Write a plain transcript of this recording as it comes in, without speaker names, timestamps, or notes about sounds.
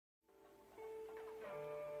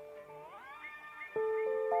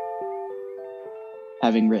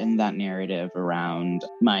Having written that narrative around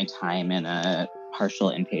my time in a partial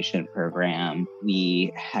inpatient program,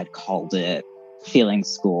 we had called it Feeling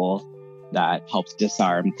School. That helped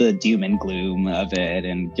disarm the doom and gloom of it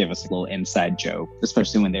and give us a little inside joke,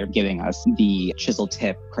 especially when they're giving us the chisel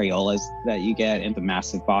tip Crayolas that you get in the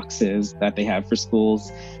massive boxes that they have for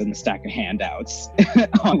schools and the stack of handouts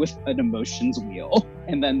with an emotions wheel.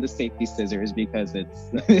 And then the safety scissors because it's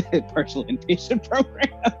a partial inpatient program.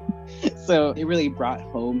 So it really brought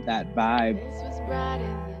home that vibe.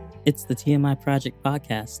 It's the TMI Project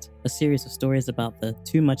podcast, a series of stories about the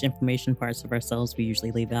too much information parts of ourselves we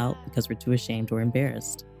usually leave out because we're too ashamed or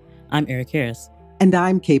embarrassed. I'm Eric Harris. And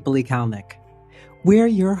I'm Kapely Kalnick. We're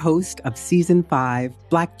your host of Season 5,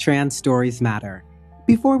 Black Trans Stories Matter.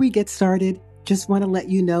 Before we get started, just want to let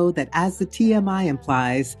you know that as the TMI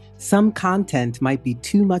implies, some content might be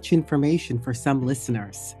too much information for some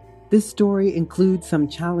listeners. This story includes some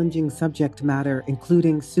challenging subject matter,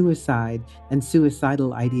 including suicide and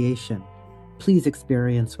suicidal ideation. Please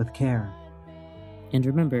experience with care. And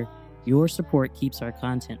remember, your support keeps our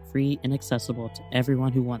content free and accessible to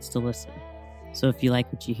everyone who wants to listen. So if you like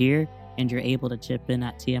what you hear and you're able to chip in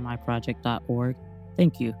at tmiproject.org,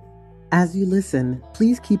 thank you. As you listen,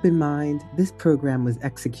 please keep in mind this program was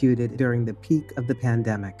executed during the peak of the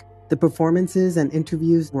pandemic. The performances and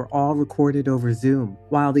interviews were all recorded over Zoom.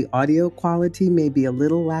 While the audio quality may be a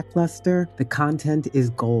little lackluster, the content is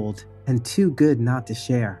gold and too good not to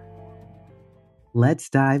share. Let's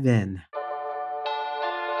dive in.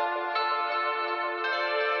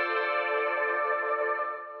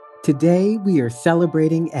 Today, we are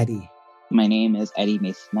celebrating Eddie. My name is Eddie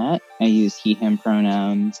Masonette. I use he, him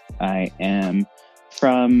pronouns. I am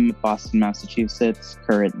from Boston, Massachusetts,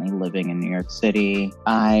 currently living in New York City.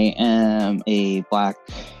 I am a Black,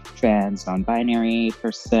 trans, non-binary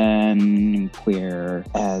person, queer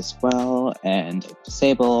as well, and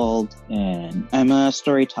disabled. And I'm a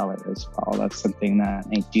storyteller as well. That's something that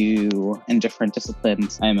I do in different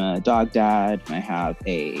disciplines. I'm a dog dad. I have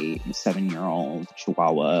a 7-year-old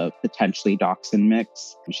Chihuahua, potentially Dachshund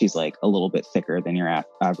mix. She's like a little bit thicker than your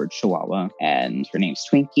average Chihuahua. And her name's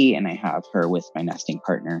Twinkie, and I have her with my nesting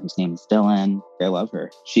partner, whose name is Dylan. I love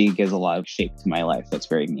her. She gives a lot of shape to my life that's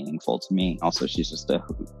very meaningful to me. Also, she's just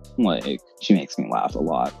she makes me laugh a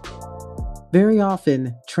lot. Very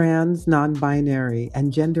often, trans, non-binary,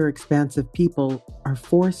 and gender-expansive people are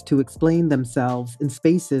forced to explain themselves in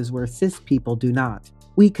spaces where cis people do not.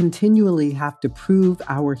 We continually have to prove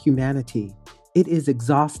our humanity. It is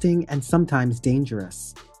exhausting and sometimes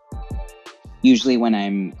dangerous. Usually when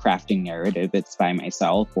I'm crafting narrative, it's by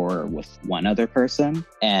myself or with one other person.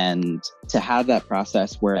 And to have that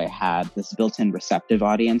process where I had this built-in receptive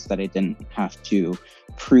audience that I didn't have to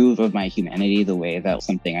prove of my humanity the way that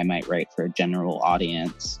something I might write for a general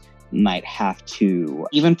audience might have to,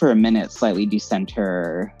 even for a minute, slightly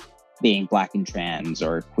decenter being Black and trans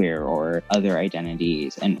or queer or other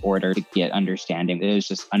identities in order to get understanding. It was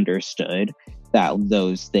just understood that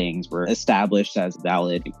those things were established as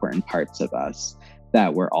valid, important parts of us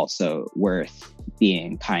that were also worth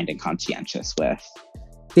being kind and conscientious with.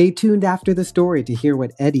 Stay tuned after the story to hear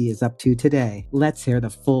what Eddie is up to today. Let's hear the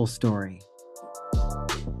full story.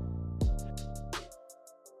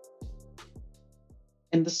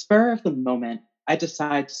 In the spur of the moment, I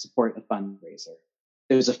decide to support a fundraiser.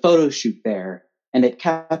 There's a photo shoot there, and it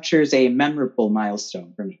captures a memorable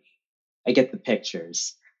milestone for me. I get the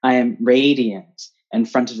pictures. I am radiant in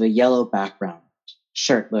front of a yellow background,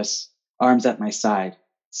 shirtless, arms at my side,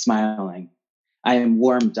 smiling. I am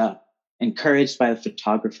warmed up, encouraged by the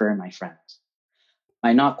photographer and my friend.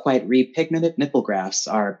 My not quite repigmented nipple grafts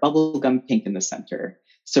are bubblegum pink in the center,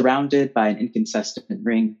 surrounded by an inconsistent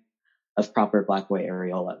ring of proper black white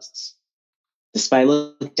areolas. Despite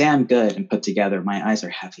look damn good and put together, my eyes are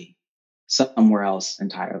heavy, somewhere else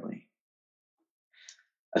entirely.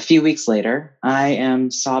 A few weeks later, I am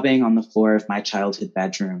sobbing on the floor of my childhood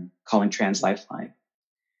bedroom, calling Trans Lifeline.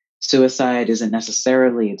 Suicide isn't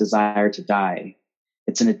necessarily a desire to die.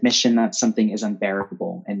 It's an admission that something is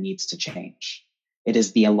unbearable and needs to change. It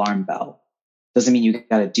is the alarm bell. Doesn't mean you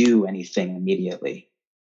gotta do anything immediately.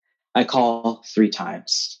 I call 3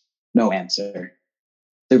 times. No answer.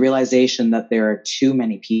 The realization that there are too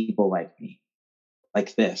many people like me,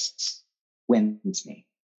 like this, wins me.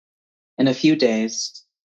 In a few days,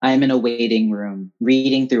 I am in a waiting room,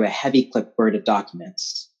 reading through a heavy clipboard of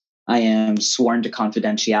documents. I am sworn to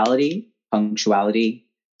confidentiality, punctuality,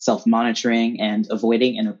 self-monitoring, and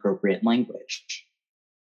avoiding inappropriate language.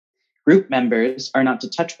 Group members are not to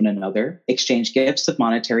touch one another, exchange gifts of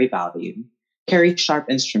monetary value, carry sharp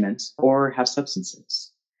instruments, or have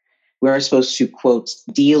substances. We are supposed to, quote,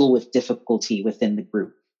 deal with difficulty within the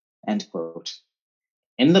group, end quote.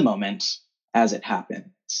 In the moment, as it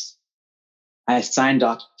happens. I sign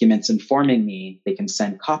documents informing me they can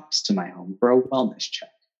send cops to my home for a wellness check.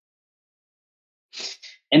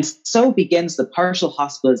 And so begins the partial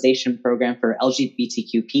hospitalization program for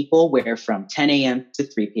LGBTQ people, where from 10 a.m. to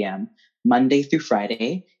 3 p.m., Monday through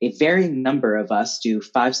Friday, a varying number of us do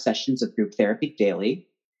 5 sessions of group therapy daily,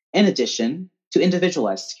 in addition to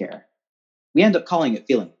individualized care. We end up calling it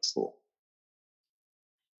Feeling School.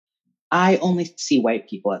 I only see white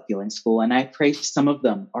people at Feeling School, and I pray some of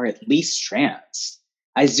them are at least trans.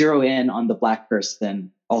 I zero in on the Black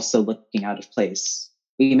person also looking out of place.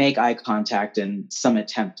 We make eye contact and some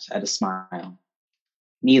attempt at a smile.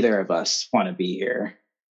 Neither of us want to be here.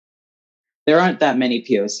 There aren't that many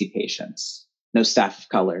POC patients, no staff of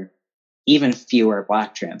color, even fewer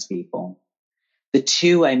Black trans people. The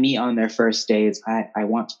 2 I meet on their first days, I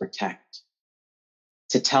want to protect.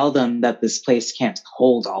 To tell them that this place can't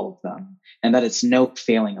hold all of them and that it's no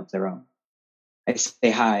failing of their own. I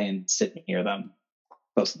say hi and sit near them.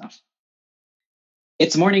 Close enough.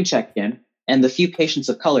 It's morning check-in, and the few patients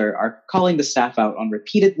of color are calling the staff out on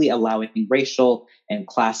repeatedly allowing racial and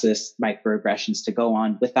classist microaggressions to go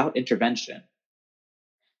on without intervention.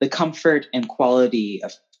 The comfort and quality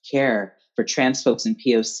of care for trans folks in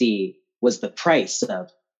POC was the price of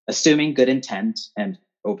assuming good intent and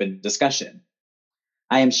open discussion.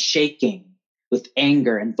 I am shaking with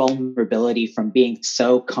anger and vulnerability from being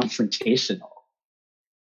so confrontational.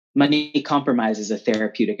 Money compromises a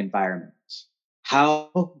therapeutic environment. How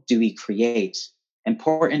do we create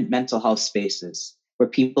important mental health spaces where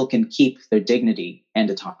people can keep their dignity and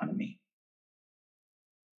autonomy?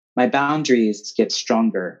 My boundaries get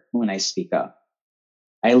stronger when I speak up.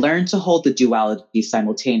 I learn to hold the duality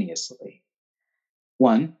simultaneously.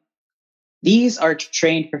 1, these are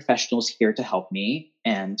trained professionals here to help me.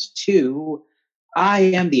 And 2, I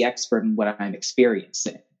am the expert in what I'm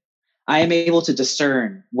experiencing. I am able to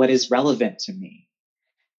discern what is relevant to me.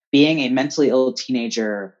 Being a mentally ill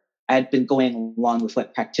teenager, I'd been going along with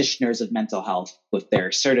what practitioners of mental health with their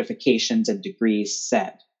certifications and degrees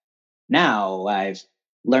said. Now I've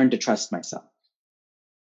learned to trust myself.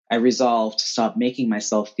 I resolved to stop making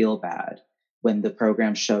myself feel bad when the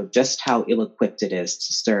program showed just how ill-equipped it is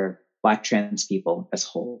to serve Black trans people as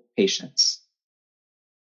whole patients.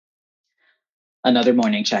 Another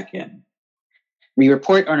morning check-in. We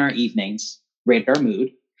report on our evenings, rate our mood,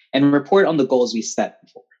 and report on the goals we set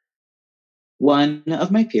before. One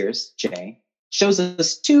of my peers, Jay, shows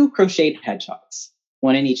us 2 crocheted hedgehogs,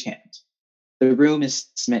 one in each hand. The room is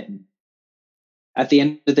smitten. At the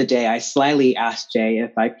end of the day, I slyly asked Jay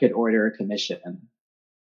if I could order a commission.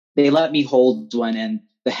 They let me hold one, and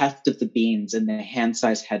the heft of the beans in the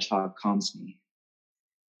hand-sized hedgehog calms me.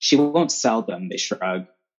 She won't sell them, they shrug.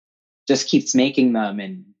 Just keeps making them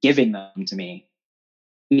and giving them to me.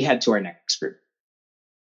 We head to our next group.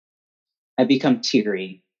 I become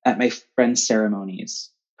teary at my friends' ceremonies,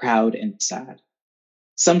 proud and sad.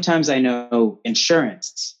 Sometimes I know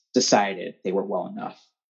insurance decided they were well enough.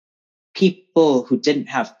 People who didn't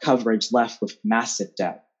have coverage left with massive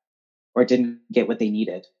debt or didn't get what they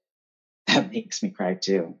needed. That makes me cry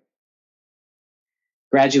too.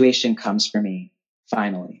 Graduation comes for me,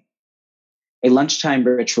 finally. A lunchtime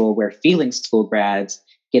ritual where Feeling School grads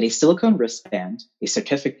get a silicone wristband, a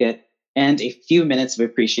certificate, and a few minutes of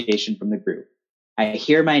appreciation from the group. I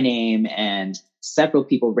hear my name and several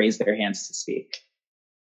people raise their hands to speak.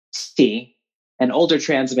 T, an older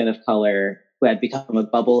trans man of color who had become a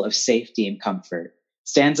bubble of safety and comfort,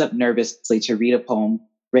 stands up nervously to read a poem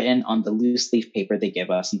written on the loose leaf paper they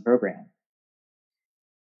give us in program.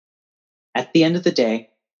 At the end of the day,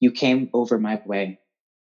 you came over my way.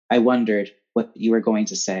 I wondered what you were going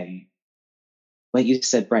to say. What you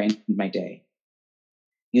said brightened my day.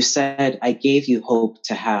 You said I gave you hope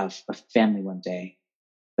to have a family one day,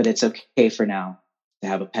 but it's okay for now to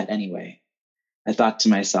have a pet anyway. I thought to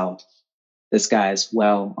myself, this guy is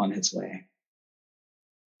well on his way.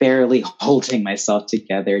 Barely holding myself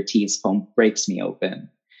together, T's poem breaks me open.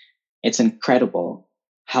 It's incredible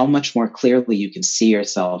how much more clearly you can see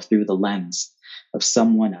yourself through the lens of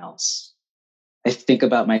someone else. I think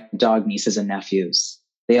about my dog nieces and nephews.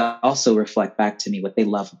 They also reflect back to me what they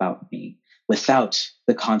love about me without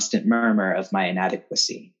the constant murmur of my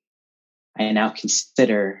inadequacy. I now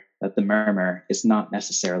consider that the murmur is not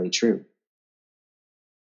necessarily true.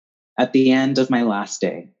 At the end of my last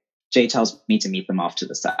day, Jay tells me to meet them off to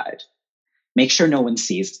the side. Make sure no one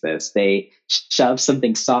sees this. They shove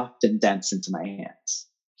something soft and dense into my hands.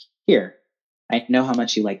 Here, I know how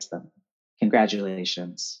much you liked them.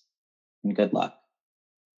 Congratulations and good luck.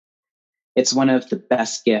 It's one of the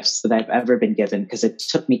best gifts that I've ever been given because it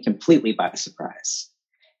took me completely by surprise.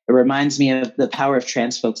 It reminds me of the power of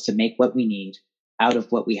trans folks to make what we need out of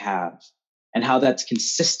what we have, and how that's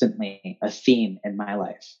consistently a theme in my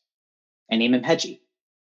life. I name him Hedgie.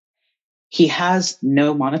 He has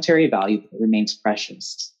no monetary value, but remains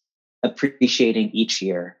precious, appreciating each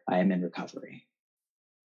year I am in recovery.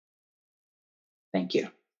 Thank you.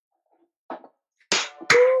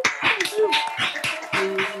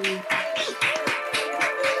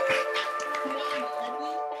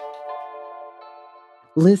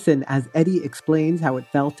 Listen as Eddie explains how it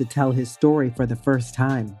felt to tell his story for the first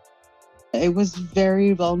time. It was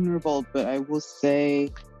very vulnerable, but I will say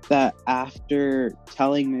that after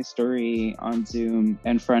telling my story on Zoom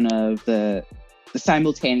in front of the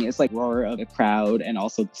simultaneous roar of a crowd and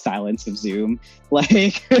also the silence of Zoom,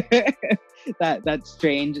 that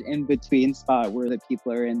strange in between spot where the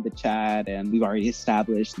people are in the chat and we've already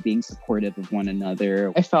established being supportive of one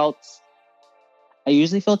another. I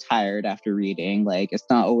usually feel tired after reading. It's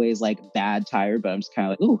not always bad tired, but I'm just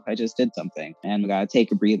kind of ooh, I just did something and I gotta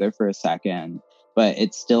take a breather for a second. But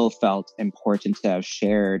it still felt important to have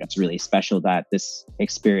shared. It's really special that this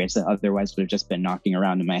experience that otherwise would have just been knocking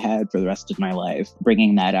around in my head for the rest of my life,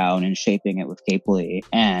 bringing that out and shaping it with Capely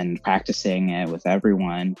and practicing it with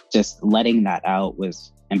everyone, just letting that out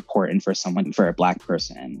was important for a Black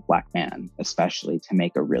person, Black man, especially, to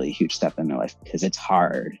make a really huge step in their life, because it's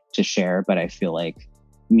hard to share. But I feel like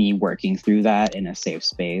me working through that in a safe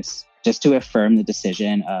space, just to affirm the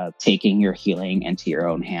decision of taking your healing into your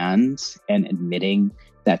own hands and admitting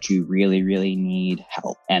that you really, really need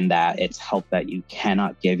help, and that it's help that you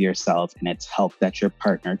cannot give yourself, and it's help that your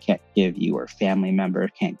partner can't give you or family member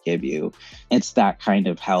can't give you. It's that kind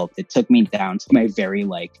of help. It took me down to my very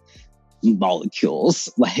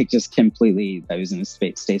molecules, just completely, I was in a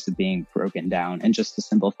space of being broken down. And just the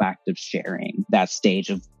simple fact of sharing that stage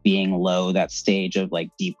of being low, that stage of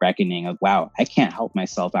deep reckoning of, wow, I can't help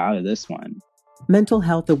myself out of this one. Mental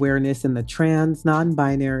health awareness in the trans,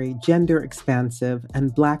 non-binary, gender expansive,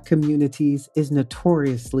 and Black communities is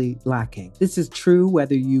notoriously lacking. This is true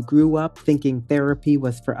whether you grew up thinking therapy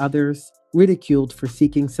was for others, ridiculed for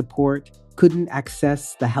seeking support, couldn't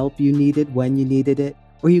access the help you needed when you needed it,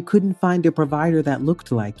 or you couldn't find a provider that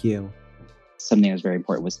looked like you. Something that was very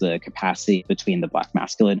important was the capacity between the Black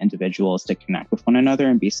masculine individuals to connect with one another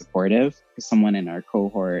and be supportive. Someone in our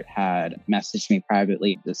cohort had messaged me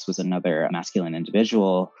privately. This was another masculine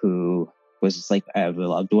individual who was just I have a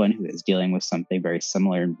loved one who is dealing with something very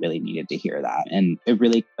similar and really needed to hear that. And it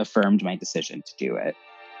really affirmed my decision to do it.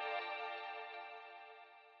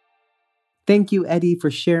 Thank you, Eddie,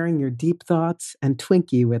 for sharing your deep thoughts and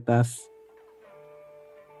Twinkie with us.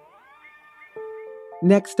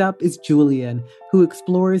 Next up is Julian, who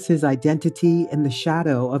explores his identity in the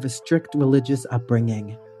shadow of a strict religious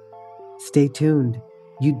upbringing. Stay tuned.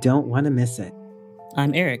 You don't want to miss it.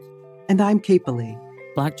 I'm Eric. And I'm Capely.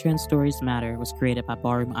 Black Trans Stories Matter was created by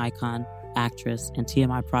ballroom icon, actress, and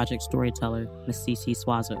TMI Project storyteller, Ms. Cece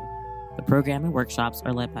Swazo. The program and workshops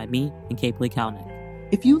are led by me and Capely Kalnick.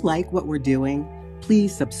 If you like what we're doing,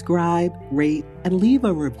 please subscribe, rate, and leave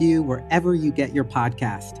a review wherever you get your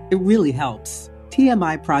podcast. It really helps.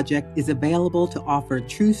 TMI Project is available to offer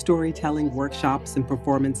true storytelling workshops and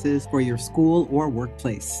performances for your school or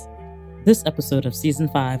workplace. This episode of Season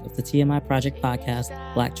 5 of the TMI Project podcast,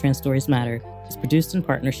 Black Trans Stories Matter, is produced in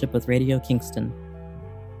partnership with Radio Kingston.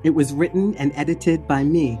 It was written and edited by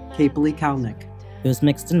me, Capely Kalnick. It was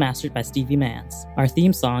mixed and mastered by Stevie Mans. Our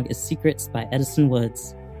theme song is Secrets by Edison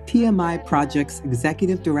Woods. TMI Project's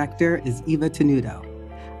executive director is Eva Tenuto.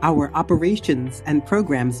 Our operations and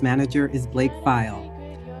programs manager is Blake File.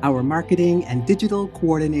 Our marketing and digital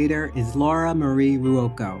coordinator is Laura Marie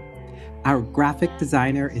Ruocco. Our graphic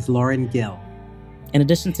designer is Lauren Gill. In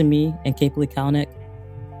addition to me and Capely Kalnick,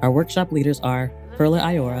 our workshop leaders are Perla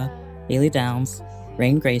Iora, Haley Downs,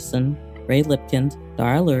 Rain Grayson, Ray Lipkind,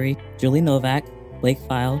 Dara Lurie, Julie Novak, Blake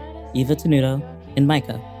File, Eva Tenuto, and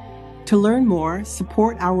Micah. To learn more,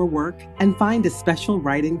 support our work, and find a special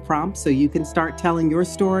writing prompt so you can start telling your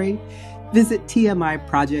story, visit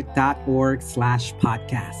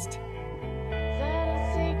tmiproject.org/podcast.